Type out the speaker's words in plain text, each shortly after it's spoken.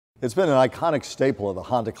It's been an iconic staple of the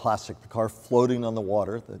Honda Classic, the car floating on the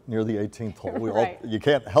water near the 18th hole. Right. You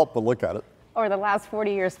can't help but look at it. Over the last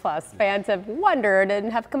 40 years plus, fans have wondered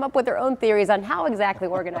and have come up with their own theories on how exactly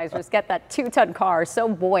organizers get that 2-ton car so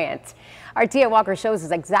buoyant. Our T.A. Walker shows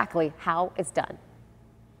us exactly how it's done.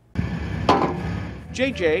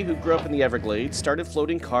 JJ, who grew up in the Everglades, started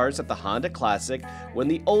floating cars at the Honda Classic when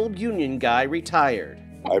the old Union guy retired.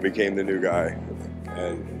 I became the new guy,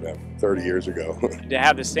 and 30 years ago. To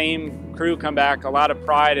have the same crew come back, a lot of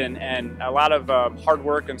pride and a lot of hard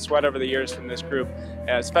work and sweat over the years from this group,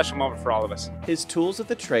 a special moment for all of us. His tools of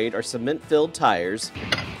the trade are cement-filled tires,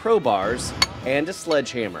 crowbars, and a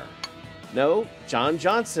sledgehammer. No, John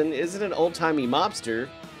Johnson isn't an old-timey mobster.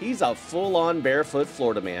 He's a full-on barefoot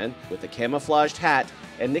Florida man with a camouflaged hat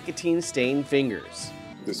and nicotine-stained fingers.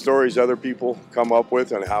 The stories other people come up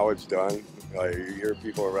with and how it's done, you hear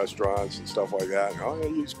people in restaurants and stuff like that, oh, they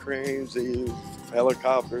use cranes, they use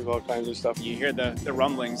helicopters, all kinds of stuff. You hear the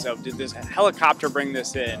rumblings of, did this helicopter bring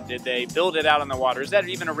this in? Did they build it out on the water? Is that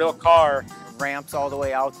even a real car? Ramps all the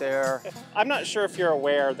way out there. I'm not sure if you're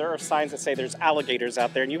aware, there are signs that say there's alligators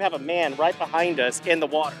out there, and you have a man right behind us in the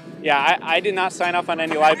water. Yeah, I did not sign off on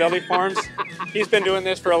any liability forms. He's been doing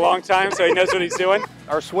this for a long time, so he knows what he's doing.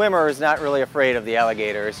 Our swimmer is not really afraid of the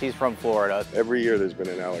alligators. He's from Florida. Every year there's been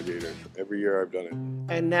an alligator. Every year I've done it.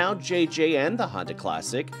 And now JJ and the Honda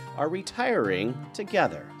Classic are retiring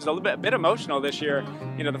together. It's a bit emotional this year,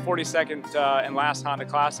 you know, the 42nd and last Honda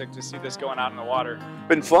Classic, to see this going out in the water.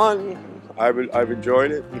 Been fun. I've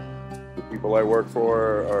enjoyed it. The people I work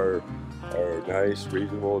for are nice,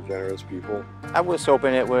 reasonable, generous people. I was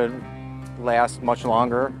hoping it would last much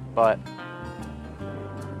longer, but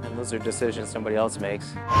those are decisions somebody else makes.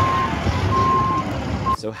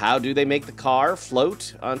 So how do they make the car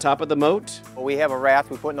float on top of the moat? Well, we have a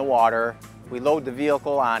raft we put in the water, we load the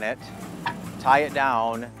vehicle on it, tie it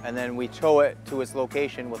down, and then we tow it to its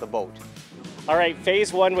location with a boat. All right,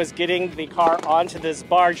 phase 1 was getting the car onto this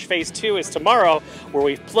barge. Phase 2 is tomorrow, where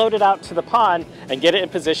we float it out to the pond and get it in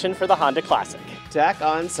position for the Honda Classic. Tack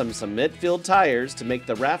on some cement-filled tires to make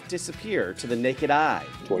the raft disappear to the naked eye.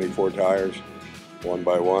 24 tires, one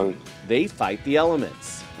by one. They fight the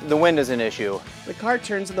elements. The wind is an issue. The car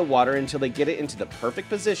turns in the water until they get it into the perfect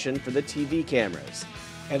position for the TV cameras.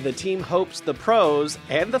 And the team hopes the pros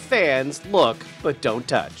and the fans look but don't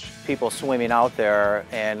touch. People swimming out there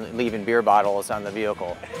and leaving beer bottles on the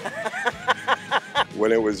vehicle.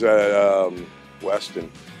 When it was at Weston,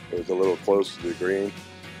 it was a little close to the green,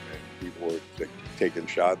 and people were taking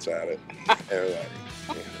shots at it. And,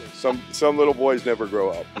 some little boys never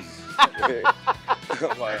grow up.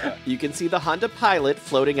 You can see the Honda Pilot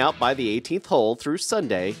floating out by the 18th hole through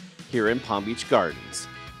Sunday here in Palm Beach Gardens.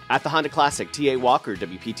 At the Honda Classic, T.A. Walker,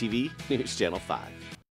 WPTV News Channel 5.